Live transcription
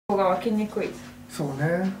が湧きにくい。そう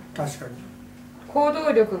ね、確かに。行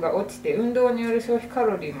動力が落ちて運動による消費カ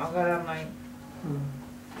ロリーも上がらない。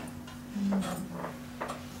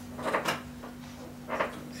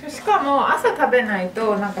しかも朝食べない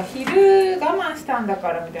となんか昼我慢したんだか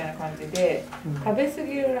らみたいな感じで食べ過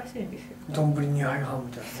ぎるらしいんですよ。丼2杯半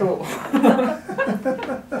みたいな。そう。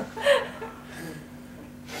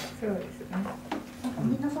そうですね。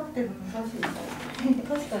みんなさってるの珍しいですね。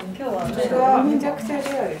確かに今日はね。それはめちゃくちゃレア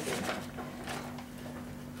ですよね。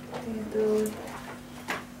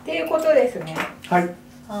っていうことですね。はい。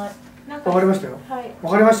はい。わかりましたよ。はい。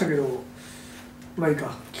わかりましたけど、まあいい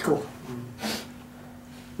か、聞こ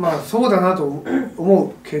う。まあそうだなと思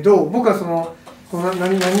うけど、僕はこの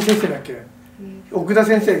何先生だっけ、奥田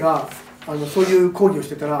先生がそういう講義をし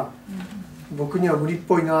てたら、僕には無理っ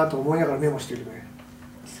ぽいなと思いながらメモしてるね。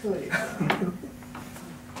そうですね。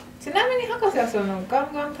ちなみに博士はガ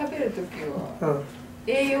ンガン食べるときは、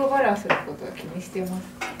栄養バランスのことは気にしてます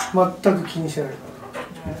か？全く気にしてないか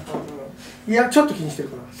なるほど。ら。いや、ちょっと気にしてる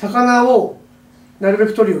かな。魚をなるべ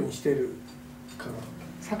く取るようにしてるかな。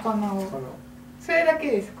魚を。それだけ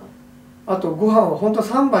ですか？あとご飯は本当は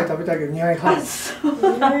3杯食べたいけど2杯半。そ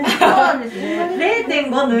うなんですね。0.5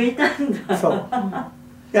 抜いたんだ。そう。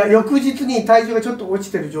いや、翌日に体重がちょっと落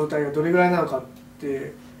ちてる状態がどれぐらいなのかっ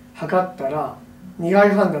て測ったら2杯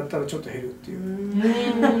半だったらちょっと減るっていう。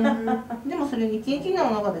でもそれ1日の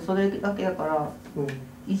中でそれだけだから、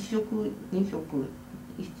1食2食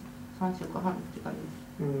3食半って感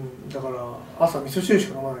じ。だから朝味噌汁し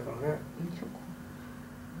か飲まないからね。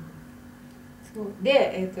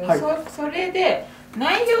で、それで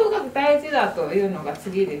内容が大事だというのが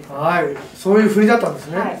次です。はい、そういう振りだったんです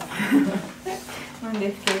ね。はい、なん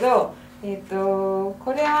ですけど、こ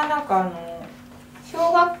れはなんか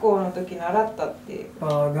小学校の時習ったっていう。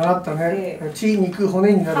習ったね。血肉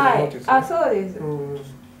骨になるものってやつね。あ、そうです。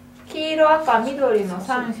黄色赤緑の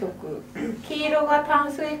3色。黄色が炭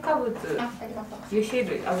水化物、油脂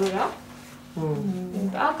類、油。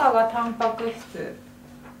赤がタンパク質。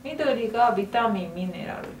緑がビタミン、ミネ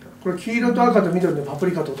ラルと。これ黄色と赤と緑のパプ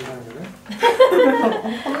リカとかなんだよね。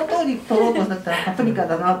この通り取ろうとだったらパプリカ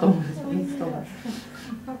だなと思うんですよ。ミストが。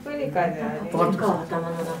パプリカじゃない。パプリカを頭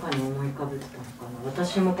の中に思い浮かべてたのかな。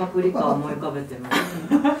私もパプリカを思い浮かべてます。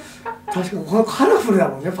確かにこのカラフルだ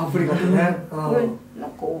もんね、パプリカってね。これなん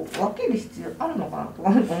か分ける必要あるのかなとか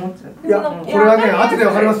思っちゃう。いや、これはね、後で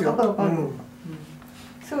わかりますよ。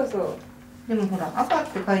そうそう。でもほら赤っ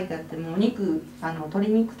て書いてあってもお肉鶏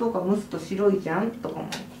肉とか蒸すと白いじゃんとかも。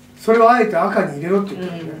それはあえて赤に入れろって言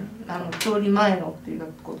ってるね。調理前のっていう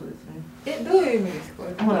ことですね。どういう意味ですか？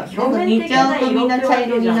ほら表面煮ちゃうとみんな茶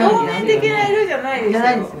色になる。表面的な色じゃないですよ。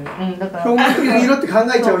だから表面的な色って考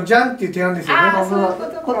えちゃうじゃんっていう提案ですよね。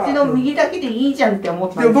こっちの右だけでいいじゃんって思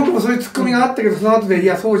った。でも僕もそういうツッコミがあったけど、その後でい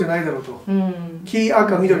やそうじゃないだろうと。黄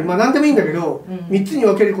赤緑、まあ何でもいいんだけど、3つに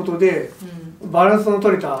分けることで。バランスの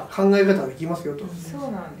取れた考え方ができますよと。そ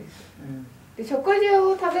うなんです。で食事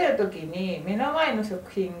を食べるときに目の前の食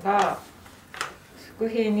品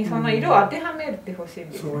にその色を当てはめてほしいん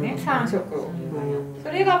ですよね。3色を。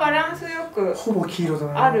それがバランスよくほぼ黄色だ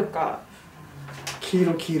な。あるか。黄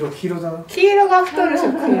色だな。黄色が太る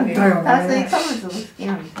食品です。炭水化物も好き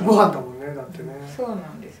なんです。ご飯だもんね、だってね。そうな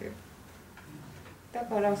んですよ。だ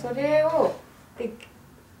からそれを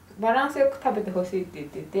バランスよく食べてほしいって言っ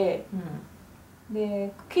てて。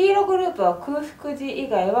で黄色グループは空腹時以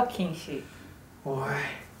外は禁止。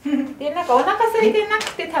でなんかお腹空いてな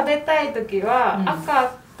くて食べたい時は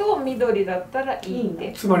赤と緑だったらいいっ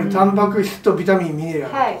て。つまりタンパク質とビタミン、ミネラ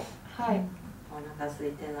ル。はいはい。お腹空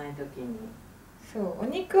いてない時に。そうお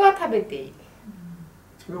肉は食べていい。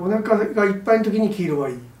お腹がいっぱいの時に黄色は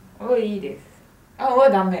いい。いいです。は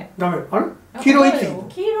ダメ。ダメ。あれ？黄色いいっていいの？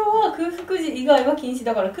黄色は空腹時以外は禁止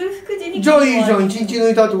だから空腹時に。じゃあいいじゃん。1日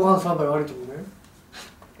抜いた後ご飯3杯あるってことね。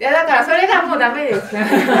いやだからそれがもうダメです。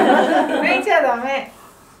抜いちゃダメ。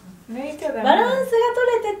バランスが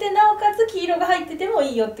取れててなおかつ黄色が入ってても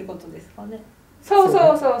いいよってことですかね。そう。お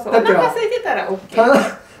腹空いてたら OK。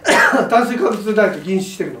炭水化物ダイエット禁止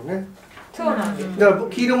してるのね。そうなんです。だから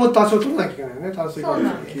黄色も多少取らなきゃいけないよね。炭水化物の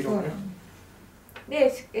黄色ね。で、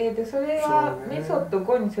それはメソッド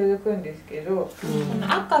5に続くんですけど、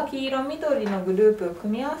赤、黄色、緑のグループを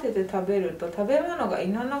組み合わせて食べると食べ物が胃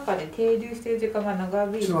の中で定住している時間が長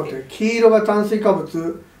引いて。ちょっと待って、黄色が炭水化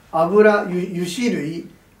物、油、油脂類、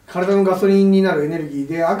体のガソリンになるエネルギー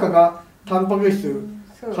で、赤がタンパク質、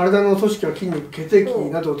体の組織や筋肉、血液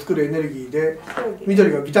などを作るエネルギーで、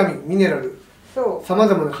緑がビタミン、ミネラル、さま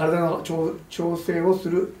ざまな体の調整をす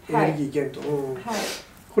るエネルギー源と。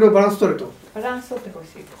これをバランス取ると。バランス取ってほし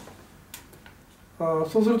いと。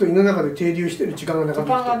そうすると胃の中で停留してる時間が長引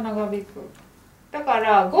くと。時間が長引く。だか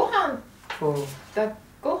らご飯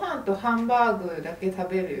とハンバーグだけ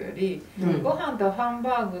食べるより、ご飯とハン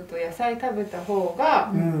バーグと野菜食べた方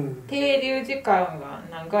が停留時間が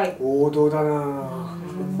長い。王道だな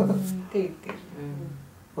って言ってる。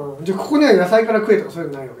じゃあここには野菜から食えとかそうい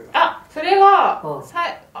うのないわけだ。あ、それが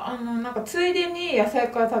なんかついでに野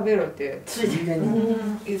菜から食べろってついでに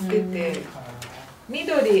言ってて、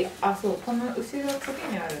緑、そうこの後ろ次に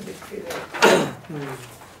あるんですけど、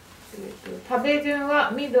食べ順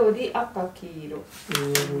は緑、赤、黄色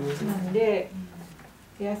なんで、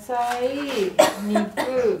野菜、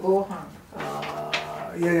肉、ご飯。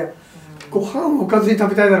いやいや、ご飯おかずに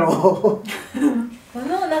食べたいだろう。この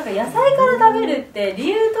なんか野菜から食べるって理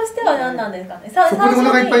由としては何なんですかね。そこでお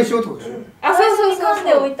腹いっぱいにしようってことでしょ。最初に噛ん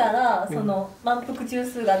でおいたらその満腹中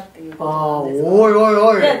枢がっていうことなんですか。おいおい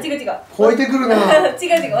おい。いや違う。超えてくるな。違う。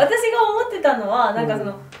私が思ってたのはなんかそ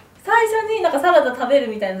の。最初になんかサラダ食べる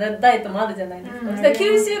みたいなダイエットもあるじゃないですか。そしたら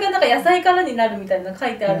吸収がなんか野菜からになるみたいな書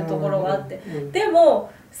いてあるところがあって、で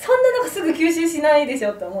もそんななんかすぐ吸収しないでし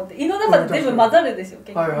ょって思って、胃の中で全部混ざるでしょ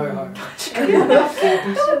結構。血糖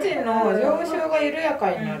値の上昇が緩や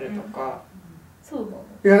かになるとか。そうなの。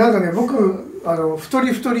いやなんかね、僕太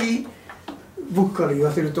り僕から言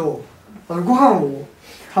わせるとご飯を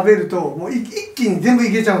食べるともう一気に全部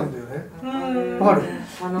いけちゃうんだよね。わかる？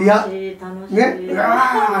いやね、野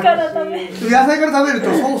菜から食べると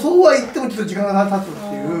そうは言ってもちょっと時間が経つって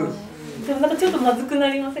いう。でもなんかちょっとまずくな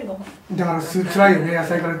りませんか？だから辛いよね、野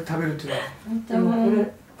菜から食べるっていうのは。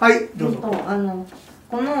はいどうぞ。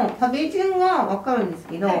この食べ順が分かるんです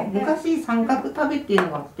けど、昔三角食べっていう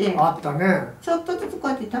のがあって、あったね。ちょっとずつこ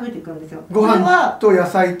うやって食べていくんですよ。ご飯と野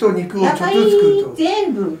菜と肉をちょっとずつ食うと。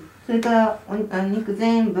全部、それから肉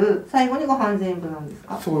全部、最後にご飯全部なんです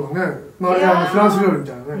か？そうだね。あれフランス料理み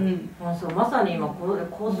たいなね。そうまさに今コ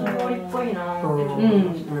ース料理っぽいなって思い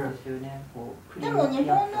ましたよね。でも日本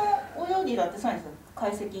のお料理だってそうですよ。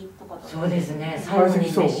懐石とかそうですね。最後に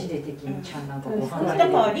飯出てきんちゃんなんかご飯だ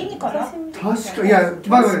から理にかな。確かいや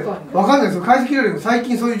まだねわかんないですよ。懐石料理も最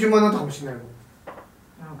近そういう順番になったかもしれないもん。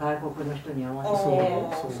外国の人に合わせて。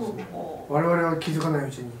そう我々は気づかない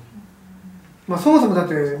うちに。まあそもそもだっ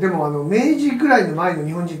てでも明治ぐらいの前の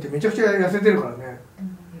日本人ってめちゃくちゃ痩せてるからね。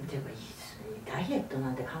ダイエット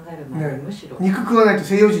なんて考える前にむしろ肉食わないと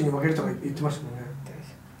西洋人に負けるとか言ってましたもんね。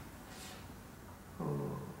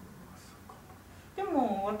で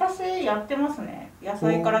も私やってますね。野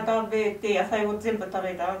菜から食べて野菜を全部食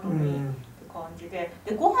べた後にって感じで、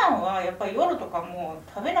ご飯はやっぱり夜とかもう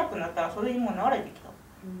食べなくなったらそれにもう慣れてきた。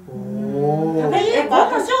年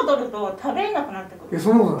を取ると食べれなくなってくる。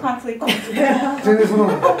そんなことない。炭水化物で全然そん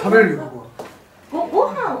なことない。食べれるよ僕は。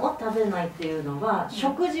ご飯を食べないっていうのは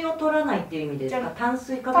食事を取らないっていう意味ですか？炭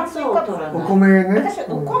水化物を取らない。お米ね。私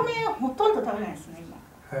お米ほとんど食べないですね今。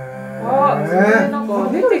なんか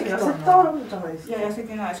出てきたな。痩せたんじゃないですか。いや痩せ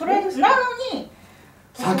てない。それなのに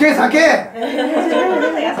酒お米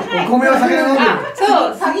は酒で飲んでる。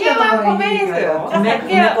そう、酒は米ですよ。酒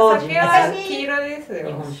は黄色です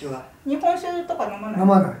よ。日本酒とか飲まない。飲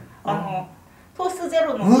まない。糖質ゼ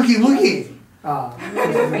ロの麦。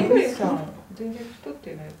全然太っ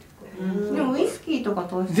てないっていうか。でもウイスキーとか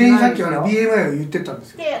糖質全員さっきは BMI を言ってたんで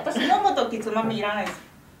すよ。で、私飲むときつまみいらないです。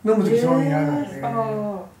飲むときつまみいらないね。だ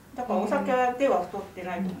からお酒では太って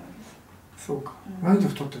ないと思います。そうか。何で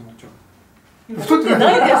太ってんのじゃあ。太って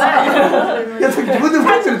ない。いやさっき自分で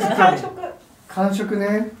太ってるって言ったの。間食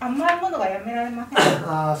ね。甘いものがやめられません。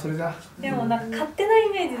ああそれだ。でもなんか勝手なイ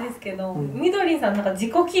メージですけど、みどりんさんなんか自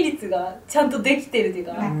己規律がちゃんとできてるっていう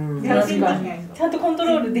か、ちゃんとコント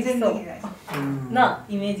ロールできそうな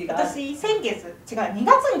イメージがある。私先月2月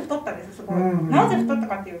に太ったんですすごい。なぜ太った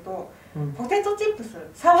かっていうと、ポテトチップス、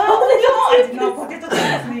サワーオニオン味のポテトチ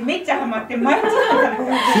ップスにめっちゃハマって毎日食べて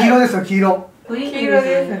る。黄色ですよ黄色。黄色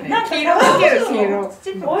ですね。黄色かける黄色。美味し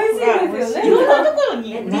いですよね。いろんなところ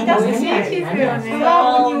に売り出してる。美味しいですよね。サ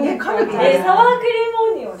ワーオニオンサワークリーム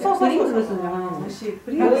オニオン。そうそうそう。美味しい。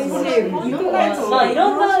まあい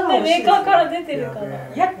ろんなメーカーから出てるから。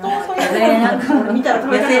やっとそういう見たらポ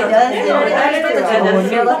テト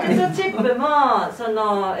チップもそ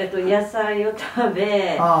の野菜を食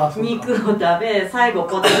べ、肉を食べ、最後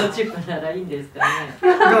ポテトチップならいいんですかね。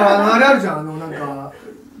だからあれあるじゃんなんか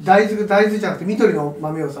大豆じゃなくて緑の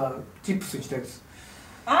豆をさチップスにしたやつ。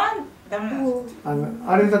ダメなんです。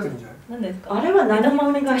あれだってるんじゃない？何ですか？あれは何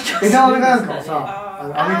豆が枝豆なんかをさ揚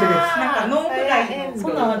げてるやなんかノンフライそ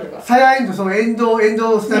んなんある。つ。サヤエンドそのエンド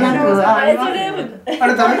スナック。あれそれあ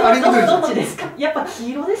れダメ？あれ緑どっちですか？やっぱ黄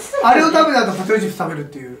色です。あれを食べた後ポテトチップス食べる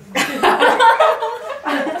っていう。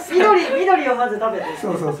緑をまず食べて。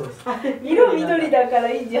そうそうそう。色緑だから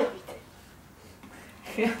いいじゃんみ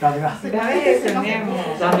たいな。ダメだ。ダメですよね、も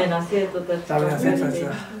う。ダメな生徒たち。ダメな先生です。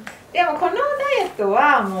でもこのダイエット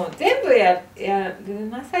はもう全部やる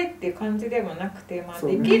なさいっていう感じでもなくて、まあ、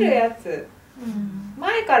できるやつ、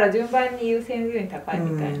前から順番に優先順位高い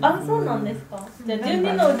みたいな。あ、そうなんですか。じゃあ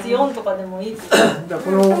12のうち4とかでもいいですか。だ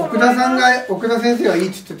この奥田先生がいい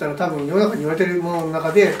って言ってたら、多分世の中に言われてるものの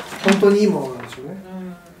中で本当にいいものなんでしょうね。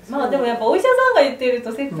まあでもやっぱお医者さんが言ってる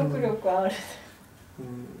と説得力ある。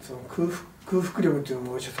その空腹力っていうの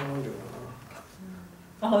もお医者さんなんだよ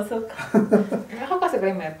あ、そうか。博士が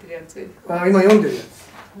今やってるやつですか。な。今読んでるやつ。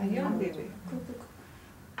読んでる。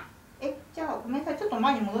じゃあごめんなさい、ちょっと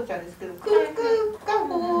前に戻っちゃうんですけど、空腹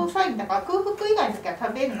が5歳だから空腹以外の時は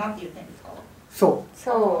食べるなって言ってるんですか？そ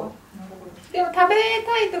うでも食べ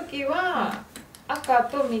たい時は赤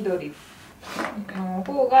と緑の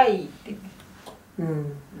方がいいって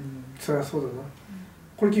そりゃそうだな。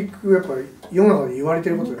これ結局やっぱり世の中で言われ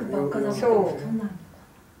てることだよね。そう。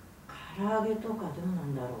唐揚げとかどうな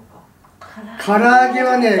んだろうか。唐揚げ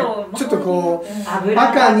はね、ちょっとこう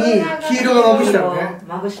赤に黄色がまぶしてあるね。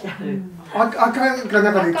まぶしてある。赤が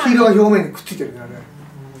中で黄色が表面にくっついてるね、あれ。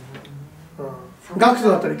ガクト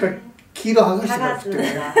だったら一回黄色剥がしてから食ってる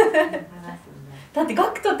ね。だってガ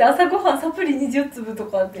クトって朝ごはんサプリ20粒と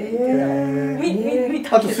かって見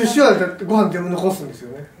た。あと寿司はだってご飯全部残すんです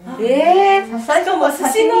よね。しかも寿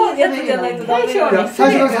司のやつじゃないとダメ。いや、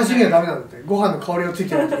最初から刺身はダメなんだって。ご飯の香りがつい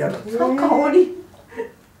てると嫌だって。香り。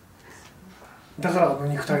だから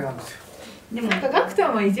肉体なんですよ。でもガクト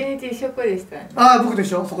も一日一食でしたよね。ああ、僕で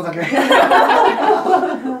しょ、そこだけ。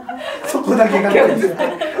そこだけが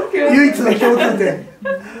唯一の共通点。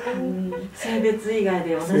性別以外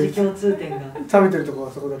で同じ共通点が。食べてるとこ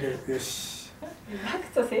はそこだけ。よし。ガク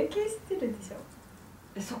ト整形してるでし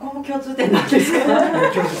ょ。そこも共通点なんですか？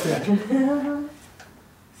共通してない。整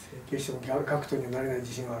形してもガクトにはなれない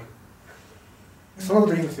自信はある。そんなこ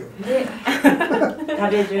といいんですよ。食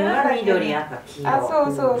べ順は緑、赤、黄色。あ、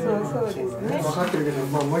そうですね。分かってるけど、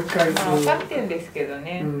まあもう一回。分かってるんですけど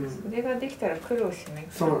ね。それができたら苦労しない。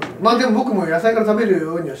そうなんです。まあでも僕も野菜から食べる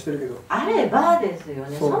ようにはしてるけど。あればですよ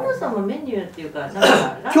ね。そもそもメニューっていうか、今日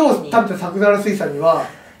食べた桜水産には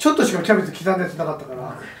ちょっとしかキャベツ刻んだやつなかったか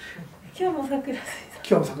ら。今日も桜水産。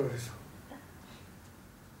今日も桜水産。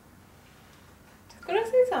桜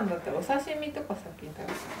水産だったらお刺身とか先に食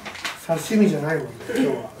べた。刺身じゃないもんね、今日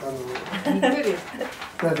は。肉です。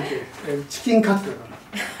なんだっけ、チキンカツ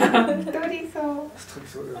だから。太りそう。太り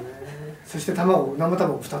そうだよね。そして生卵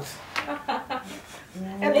2つ。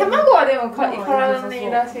卵はでも体にいい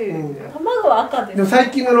らしいですよ。卵は赤です。でも最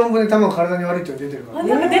近の論文で卵体に悪いって出てるから。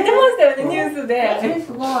なんか出てましたよね、ニュースで。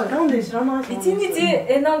すごい。なんで知らない。一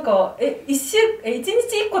日なんか1日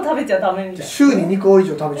1個食べちゃダメみたいな。週に2個以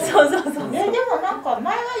上食べちゃう。そう。でもなんか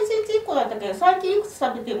前は1日1個だったけど最近いくつ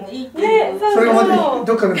食べてもいいっていう。それがまた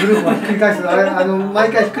どっかのグループがひっくり返す毎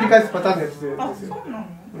回ひっくり返すパターンのやつですよ。あ、そうな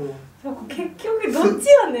の？結局どっち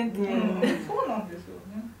やねんっていう。そうなんですよ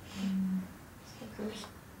ね。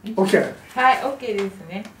OK。はい、OK です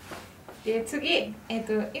ね。で次、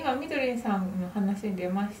今みどりんさんの話に出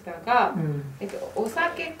ましたが、お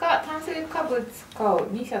酒か炭水化物かを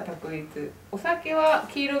二者択一。お酒は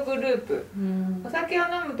黄色グループ。お酒を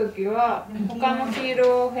飲むときは他の黄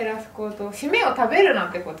色を減らすこと、締めを食べるな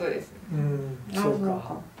んてことです。そう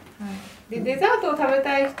か。でデザートを食べ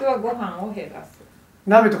たい人はご飯を減らす。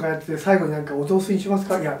鍋とかやって最後になんかお雑炊にします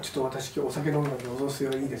か？いや、ちょっと私今日お酒飲むのでお雑炊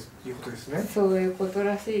はいいですっていうことですね。そういうこと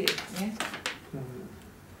らしいですね。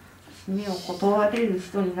締めを断れる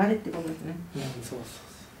人になれってことですね。そう。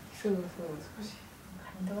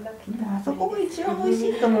あそこが一番美味し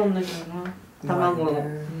いと思うんだけどな。卵の。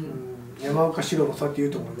山岡四郎もそうやって言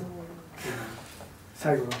うと思うよ。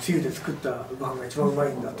最後のつゆで作ったご飯が一番うま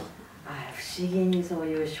いんだと。不思議にそう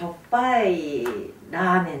いうしょっぱい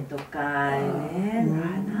ラーメンとかね、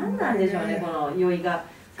なんなんでしょうね、この酔いが。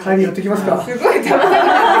帰り寄ってきますか。すごい食べたくなる。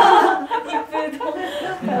食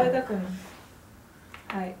べたくなる。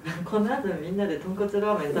はい。この後みんなで豚骨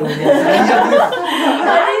ラーメン食べて。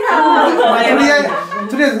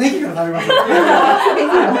とりあえずネギから食べましょう。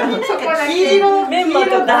黄色メンマ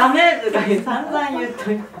とダメとか散々言っ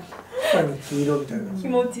といて。黄色みたいな。気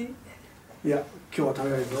持ち。いや、今日は食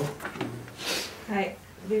べないぞ。はい。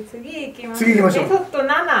で次行きましょう。ちょっと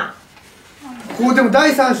7。ここでも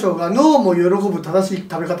第3章が脳も喜ぶ正しい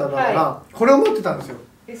食べ方だから、これを持ってたんですよ。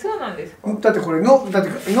そうなんですか。だってこれ脳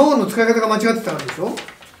の使い方が間違ってたんでしょ。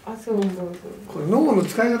あ、そう。これ脳の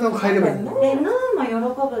使い方を変えればいいの。脳も喜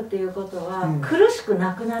ぶっていうことは、苦しく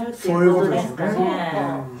なくなるっていうことですか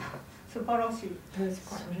ね。素晴らしい。確かに。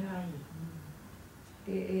それはいい。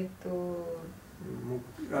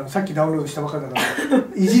さっきダウンロードしたばっかりだから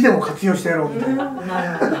意地でも活用してやろうみたいな。あん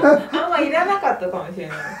まいらなかったかもしれ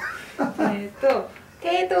ない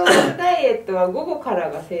低糖質ダイエットは午後から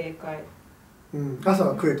が正解。朝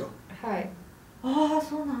は食えと。はい。ああ、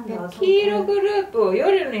そうなんだ。黄色グループを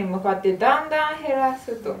夜に向かってだんだん減ら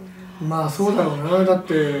すと。まあそうだろうな。だっ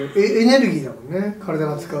てエネルギーだもんね、体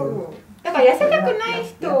が使う。だから痩せたくない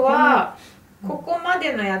人はここま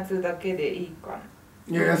でのやつだけでいいかな。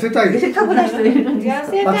いや、痩せたい。痩せたくない人いるんです痩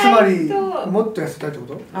せつまりたい人もっと痩せたいってこ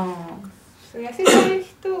と？痩せたい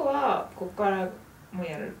人はここからも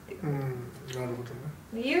やるっていう。なるほどね。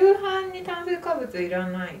夕飯に炭水化物いら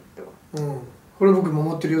ないと。これ僕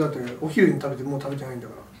守ってるよ。だってお昼に食べてもう食べてないんだ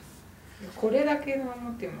から。これだけ守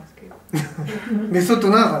ってますけど。メソッド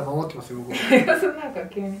7から守ってますよ僕。メソッドなんか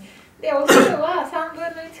急に。でお昼は3分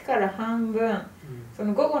の1から半分、そ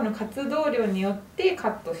の午後の活動量によってカ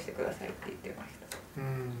ットしてくださいって言ってました。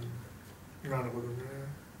なるほどね。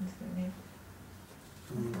ですね。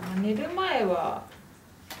寝る前は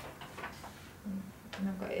な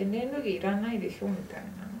んかエネルギーいらないでしょみたい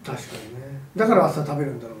な。確かにね。だから朝食べ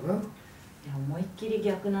るんだろうな。いや、思いっきり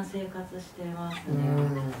逆な生活してますね。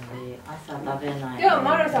朝食べない。でも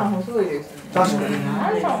マルさん細いですね。確かに。マ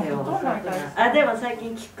ルさん細くない。あ、でも最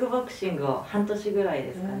近キックボクシングを半年ぐらい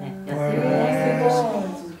ですかね。やってるね。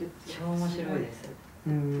超面白いです。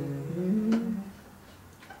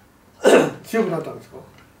強くなったんですか？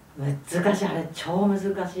難しい、あれ超難しい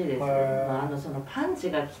です。そのパンチ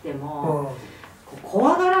が来ても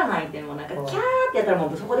怖がらないっていうのもなんかキャーってやったらも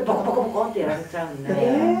うそこでボコボコボコってやられちゃうんで。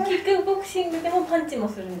キックボクシングでもパンチも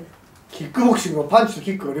するんです。キックボクシングはパンチと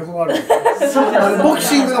キックが両方ある。ボク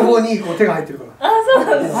シングの方にこう手が入ってるから。そう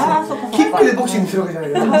なんです。キックでボクシングするわけじゃな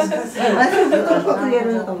いよ。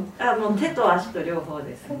もう手と足と両方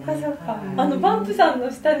です。そっかそっか。バンプさん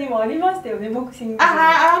の下にもありましたよね、ボクシング。あ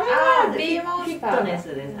れはビーモンフィットネ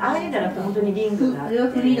スです。ああいうじゃなくて本当にリングがあって。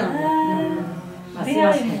フリーなんだ。出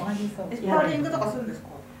会いもありそう。スパーリングとかするんですか？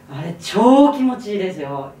あれ超気持ちいいです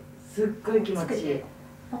よ。すっごい気持ちいい。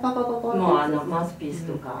もうマウスピース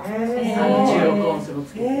とか16音数も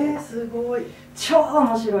つけて、すごい超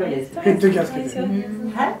面白いです。ヘッドギアつけて。ヘ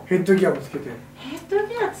ッドギアもつけて。ヘッド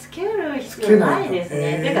ギアつける必要ないです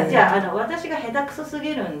ね。てかじゃあ私が下手くそす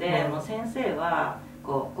ぎるんで、もう先生は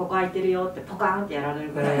ここ空いてるよってポカーンってやられ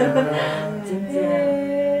るぐらいなので全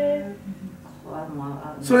然。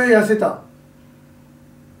それ痩せた？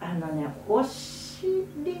お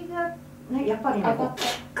尻がね、やっぱりね、キ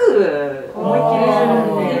ック思いっきりす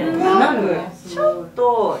るんで、ちょっ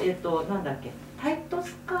となんだっけ、タイト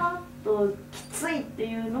スカートきついって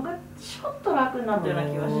いうのがちょっと楽になったような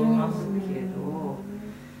気はしますけど。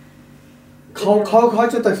顔変わっ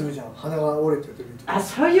ちゃったりするじゃん。鼻が折れてる。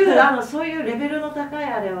そういうレベルの高い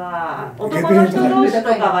あれは男の人同士と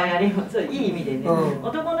かはやります。いい意味でね、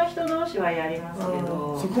男の人同士はやりますけ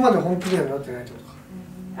ど。そこまで本気にはなってないってことか。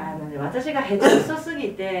私が下手くそす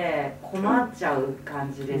ぎて困っちゃう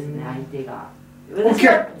感じですね、相手が。私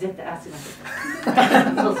は絶対、すいま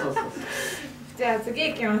せん。そう。じゃあ次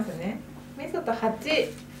いきますね。メソッド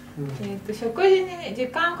8、食事に時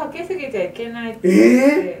間かけすぎちゃいけないっ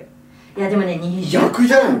て。いやでもね、20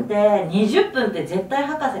分って絶対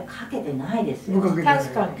博士かけてないですよ。確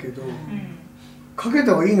かに。けどかけ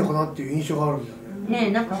た方がいいのかなっていう印象があるんだよ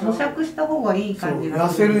ね。なんか咀嚼した方がいい感じが。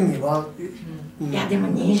痩せるには。いやでも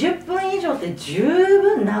20分以上って十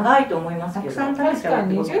分長いと思いますけど。確か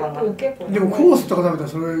に20分結構。でもコースとか食べたら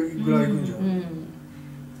それぐらいいくんじゃん。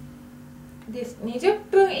です。20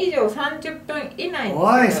分以上30分以内。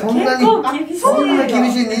おい、そんな厳しい。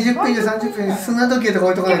20分以上30分に砂時計とか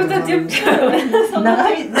置いとかないと。長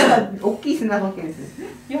い、なんか大きい砂時計です。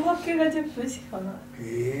夜明けが10分しかない。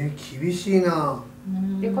厳しいな。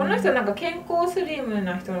でこの人なんか健康スリム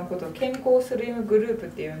な人のことを健康スリムグループっ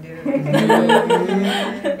て呼んでるんです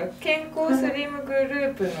けど、健康スリムグ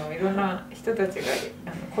ループのいろんな人たちが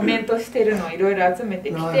コメントしてるのをいろいろ集め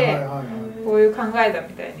てきて、こういう考えだ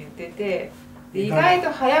みたいに言ってて、意外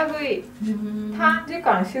と早食い、短時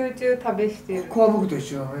間集中食べしてる。ここは僕と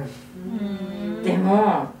一緒だね。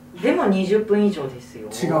でも20分以上ですよ。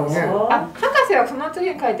違うね。博士はその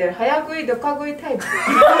次に書いてある早食いドカ食いタイプ。い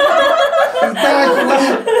た、こ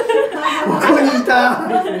こにいた。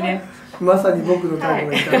ですね。まさに僕のタイ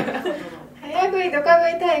プがいた。早食いドカ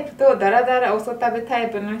食いタイプとダラダラ遅食べタ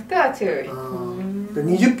イプの人は注意。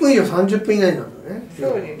20分以上30分以内なんだね。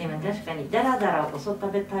そうです。でも確かにダラダラ遅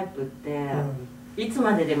食べタイプっていつ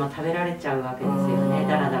まででも食べられちゃうわけですよね。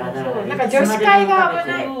だらだらだらだら。なんか女子会が危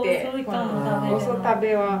ないって、そういったの遅食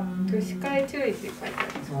べは女子会注意って書いてある。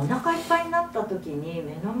お腹いっぱいになった時に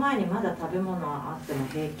目の前にまだ食べ物あっても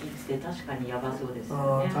平気って確かにやばそうです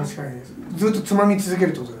よね。確かにずっとつまみ続け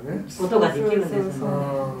るってことだよね。ことができるんですも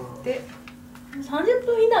んね。で、30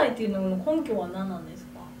分以内っていうのの根拠は何なんです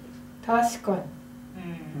か？確かに。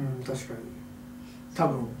確かに。多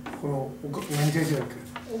分この何先生だっけ？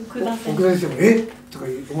奥田先生もとか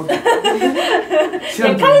思って。書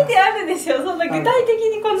いてあるでしょ。そんな具体的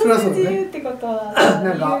にこの数字言うってことは。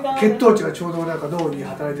なんか血糖値がちょうどなんか脳に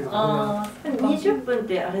働いてるから。20分っ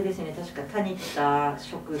てあれですね。確かタニタ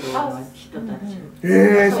食堂の人たち。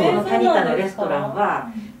そうのタニタのレストランは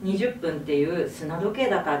20分っていう砂時計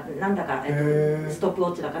だかなんだかストップウォ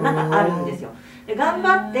ッチだかなんかあるんですよ。で頑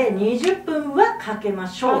張って20分はかけま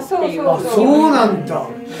しょうっていう。そうなんだ。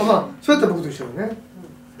まあそうやったら僕と一緒だね。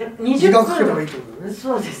時間かけた方がいいってことね。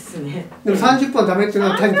そうですね。でも30分はダメっていうの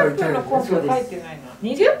はタニタは言ってないの。そう書いてないな。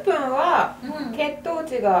20分は血糖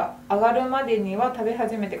値が上がるまでには食べ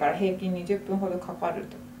始めてから平均20分ほどかかる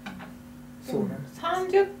と。そうね。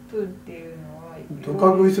30分っていうのはドカ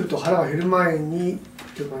食いすると腹が減る前にっ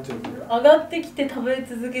ていう感じだよね。上がってきて食べ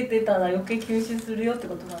続けてたら余計吸収するよって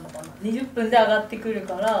ことなのかな。20分で上がってくる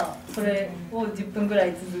からそれを10分ぐら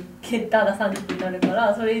い続けたら30分になるか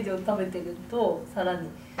らそれ以上食べてるとさらに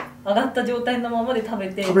上がった状態のままで食べ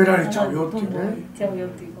られちゃうよっていうね。どんどんいっちゃうよっ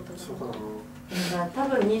ていうことそうかな。多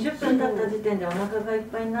分20分経った時点でお腹がいっ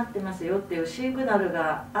ぱいになってますよっていうシグナル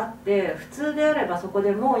があって普通であればそこ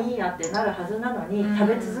でもういいやってなるはずなのに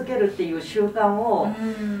食べ続けるっていう習慣を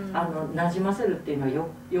なじませるっていうのは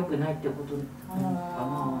よくないってことなのか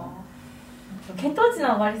な。血糖値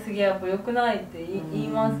の上がりすぎはやっぱ良くないって言い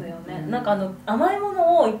ますよね。なんか甘いも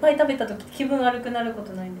のをいっぱい食べた時気分悪くなるこ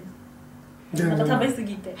とないんですか？なんか食べ過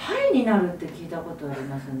ぎてハイになるって聞いたことあり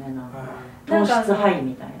ますね。なんか糖質ハイ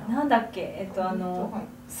みたいな。なんだっけ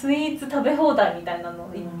スイーツ食べ放題みたいなの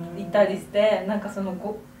行ったりしてなんかその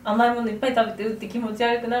甘いものいっぱい食べてうって気持ち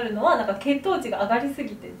悪くなるのはなんか血糖値が上がりす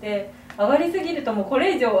ぎてて上がりすぎるともうこ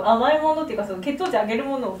れ以上甘いものっていうかその血糖値上げる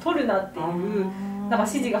ものを取るなっていうなんか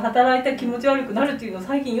指示が働いて気持ち悪くなるっていうのを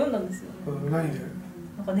最近読んだんですよ。何で？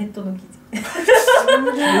なんかネットの記事。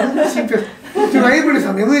てかエブリ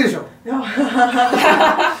さん眠いでしょ。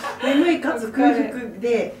眠いかつ空腹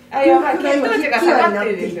でやばい血糖値が下がっ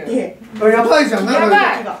てるでしょ。やばいじゃん。なん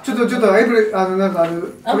かちょっとエブリなんか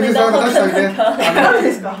小池さんが出してあげて。何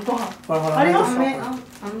ですか？ありますか？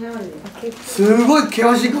すごい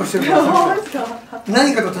険しい顔してるから。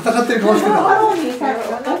何かと戦ってる顔してる。で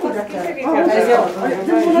も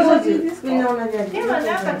なん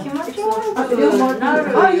か気持ち悪くな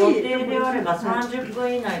る予定であれば30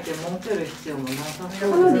分以内で設ける必要もなさそ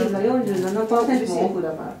う。カロリーが47%もオフ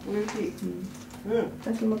だから美味しい。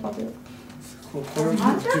私も食べよう。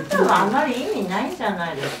30分はあんまり意味ないんじゃ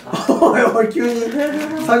ないですか。おい急に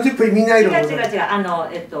30分意味ないの。違うっ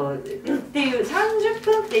ていう30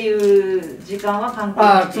分っていう時間は関係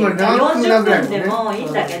ない。つまり40分でもいい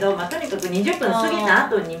んだけど、とにかく20分過ぎた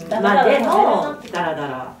後にまでのダラダ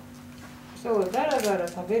ラ。そうダラダラ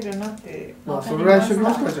食べるなって。それぐらいしとき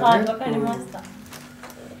ますかじゃあね。わかりました。そ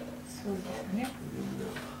うですね。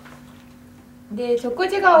で食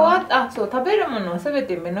事が終わったそう食べるものをすべ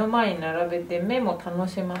て目の前に並べて目も楽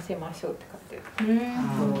しませましょうって書いてる。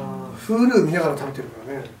Hulu 見ながら食べてるか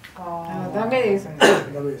らね。ダメですね。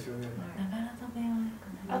ダメですよね。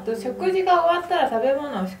あと食事が終わったら食べ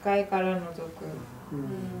物を視界から除く。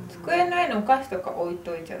机の上にお菓子とか置い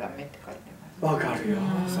といちゃダメって書いてます。わかるよ。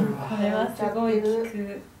これはすごい聞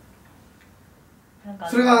く。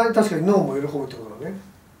それが確かに脳も喜ぶってことだね。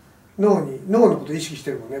脳のことを意識し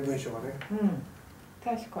てるもんね文章がね。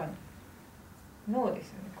確かに脳です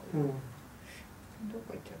よねこれ。ど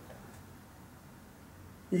こ行っちゃっ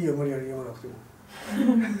た。いいよ無理やり読まなくても。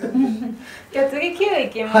じゃあ次9い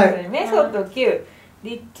きますね。メソッド9。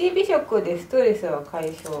リッチ美食でストレスは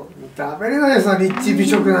解消。食べれないですなリッチ美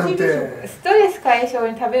食なんて。ストレス解消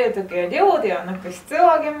に食べるときは量ではなく質を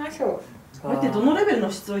上げましょう。これってどのレベルの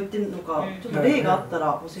質を言ってるのかちょっと例があった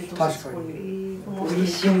ら教えてほしいです。確かに。美味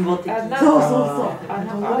しんぼ的な。そうそう。な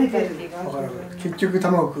んかレベル結局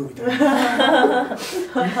卵食うみたいな。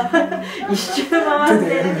一周回っ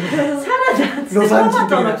てサラダトマ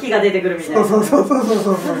トの木が出てくるみたいな。そう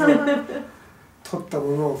取った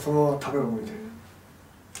ものをそのまま食べろみたいな。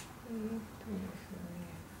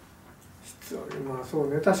まあそ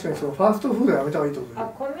うね確かにそのファーストフードやめた方がいいと思う。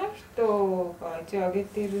この人が一応挙げ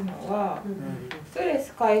てるのは、ストレ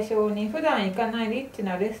ス解消に普段行かないリッチ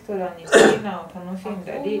なレストランにディナーを楽しん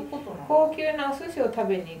だり、高級なお寿司を食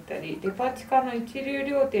べに行ったり、デパ地下の一流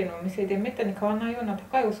料亭のお店でめったに買わないような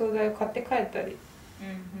高いお惣菜を買って帰ったり、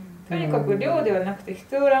とにかく量ではなくて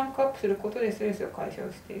質をランクアップすることでストレスを解消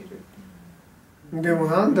している。でも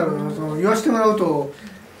なんだろうな、言わせてもらうと、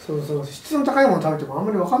質の高いもの食べてもあん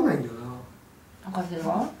まり分かんないんだよな。博士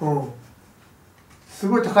は？す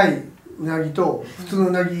ごい高いうなぎと普通の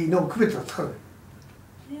うなぎの区別がつかない。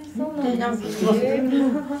そうなんです。幸せ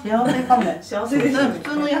かも。幸せです。普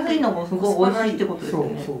通の安いのもすごい美味しいってことですよ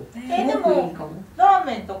ね。でもラー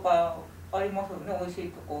メンとかありますよね、美味しい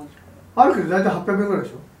とこ美味しくあるけど大体800円ぐらいで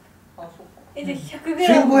しょ。あ、そっか。じゃあ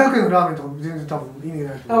100g。1500円のラーメンとか全然多分意味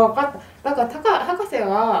ないと思う。分かった。だから博士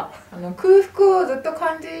は空腹をずっと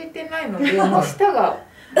感じてないので、もう舌が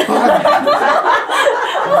本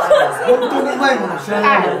当にうまいもの知ら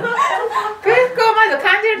ないの。空腹をまず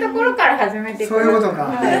感じるところから始めていく。そういうこと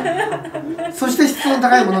か。そして質の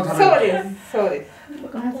高いものを食べる。そうです、そうです。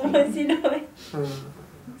面白い。そ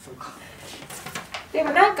うか。でも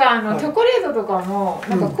なんかチョコレートとかも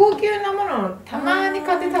なんか高級なものをたまに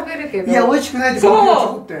買って食べるけど、いや美味しくないって高級なチ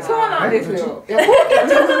ョコって。そうなんですよ。いや高級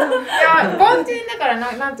チョコ、いや凡人だから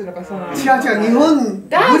なんていうのかその。違う日本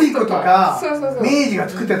グリコとかそう明治が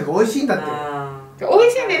作ったやつが美味しいんだって。美味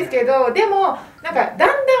しいんですけど、でもなんかだんだん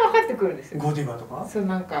分かってくるんですよ。ゴディバとか。そう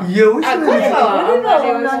なんか。いや美味しいゴディバはあんま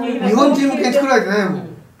り日本人向けに作られてないもん。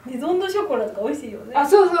メゾンドショコラとか美味しいよね。あ、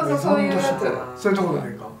そういうやつ。そういうところな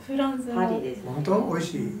いか。フランスの。本当美味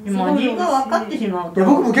しい。でも味が分かってしまうと。いや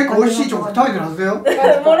僕も結構美味しいチョコ食べてるはずだよ。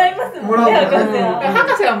もらいますもんね。もらうからね。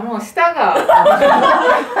博士はもう舌が。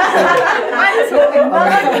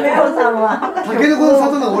メロさんはタケノコの砂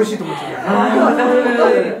糖の美味しいと思ってる。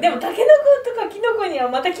でもタケノコとかキノコには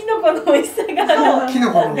またキノコの美味しさがキ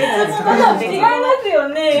ノコの違いますよ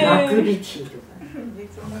ね。マクビティとか。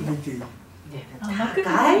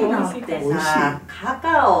高いのってさ、カ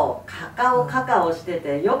カオして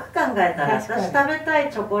て、よく考えたら私食べたい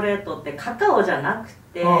チョコレートってカカオじゃなく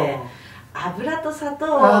て油と砂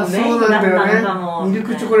糖がメインだったのかも。ミル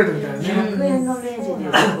クチョコレートみたいなね。100円の明治で美味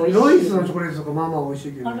しい。ロイスのチョコレートとかまあまあ美味し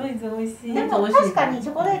いけど。ロイズ美味しい。でも確かにチ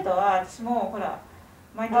ョコレートは私もほら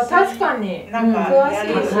毎年確かになんかや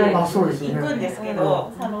る行くんですけ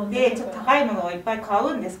ど、でちょっと高いものをいっぱい買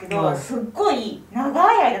うんですけど、すっごい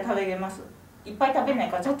長い間食べれます。いっぱい食べない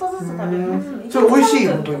からちょっとずつ食べます。それ美味しい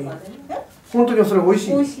本当に。本当にそれ美味し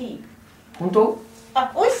い。美味しい。本当？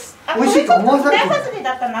美味しいと思わされてる。大外れ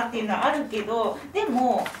だったなっていうのはあるけど、で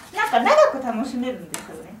もなんか長く楽しめるんです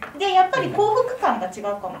よね。でやっぱり幸福感が違う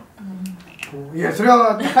かも。いやそれ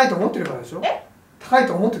は高いと思ってるからでしょ。高い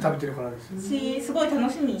と思って食べてるからですよ。すごい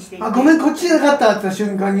楽しみにしていて。あ、ごめんこっちじゃなかったって言った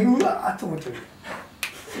瞬間にうわーっと思っちゃう。い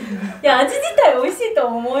や味自体美味しいと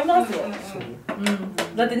思いますよ。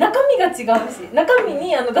だって中身が違うし、中身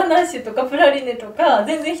にガナッシュとかプラリネとか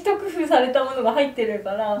全然一工夫されたものが入ってる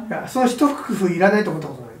から。いやその一工夫いらないと思った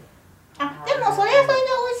ことない。あ、でもそれはそれで美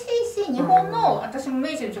味しいし、日本の私も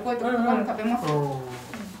明治のチョコレートとかも食べます。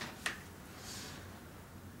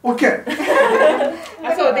オッケー。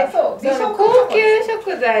そうで、高級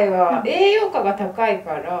食材は栄養価が高い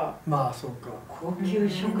から。まあそうか。高級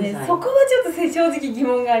食材。そこはちょっと正直疑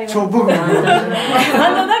問があります。僕も。なんか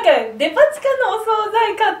デパ地下のお惣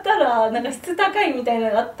菜買ったらなんか質高いみたいな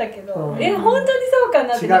のあったけど、本当にそうか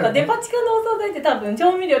なって。なんかデパ地下のお惣菜って多分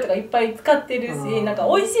調味料とかいっぱい使ってるし、なんか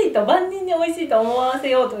美味しいと万人に美味しいと思わせ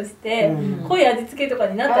ようとして濃い味付けとか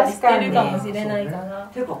になったりしてるかもしれないから。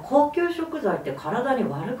ていうか高級食材って体に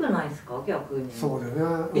悪くないですか逆に。そうだよ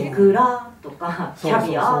ね。イクラとかキャ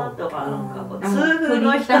ビアとかなんかこう痛風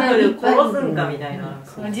の人で殺すんかみたいな。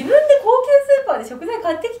自分で高級スーパーで食材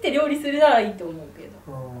買ってきて料理するならいいと思うけど。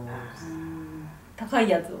高い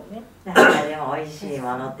やつをね。なんかでも美味しい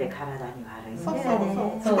ものって体に悪いんだよ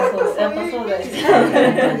ね。そうやっぱそうだよ。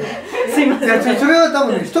すいません。いやそれは多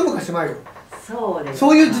分ね一昔前よ。そうです。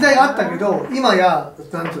そういう時代があったけど今や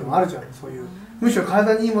なんていうのもあるじゃん。そういうむしろ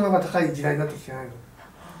体にいいものが高い時代になってきてないの。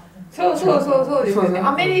そうですよね。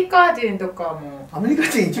アメリカ人とかも。アメリカ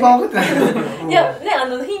人一番分かってないけど。いやね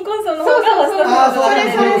貧困層の方がそう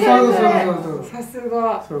さす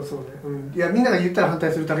が。そうね。いやみんなが言ったら反対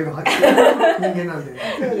するだけの人間なんで。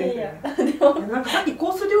なんかさっきコ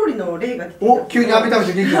ース料理の例が出てお急に食べて元気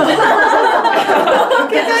になった。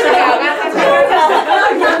血糖値が上がった気が分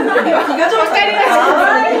かりました。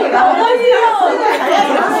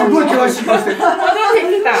すごい険しい顔して。戻って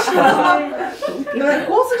きた。でもなんか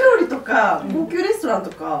コース料理とか高級レストラン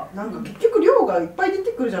とかなんか結局量がいっぱい出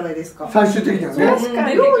てくるじゃないですか。最終的にはね。確か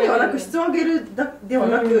に量ではなく質を上げるでは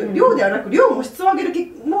なく、量ではなく量も質を上げる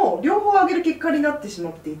も両方上げる結果になってしま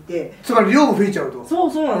っていて、つまり量も増えちゃうと。そ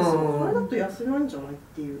うなんですよ。これだと痩せないんじゃないっ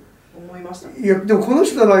ていう思いました。いやでもこの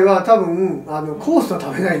人の場合は多分コースは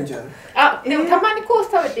食べないんじゃない。あ、でもたまにコー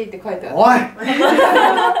ス食べていいって書いてある。おい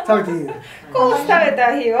食べていいの。コース食べ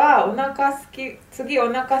た日はお腹すき、次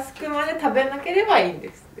お腹すくまで食べなければいいん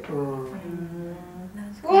ですって。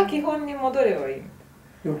そこは基本に戻ればいい。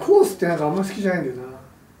でもコースってなんかあんま好きじゃないんだよな。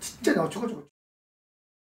ちっちゃいのちょこちょこ。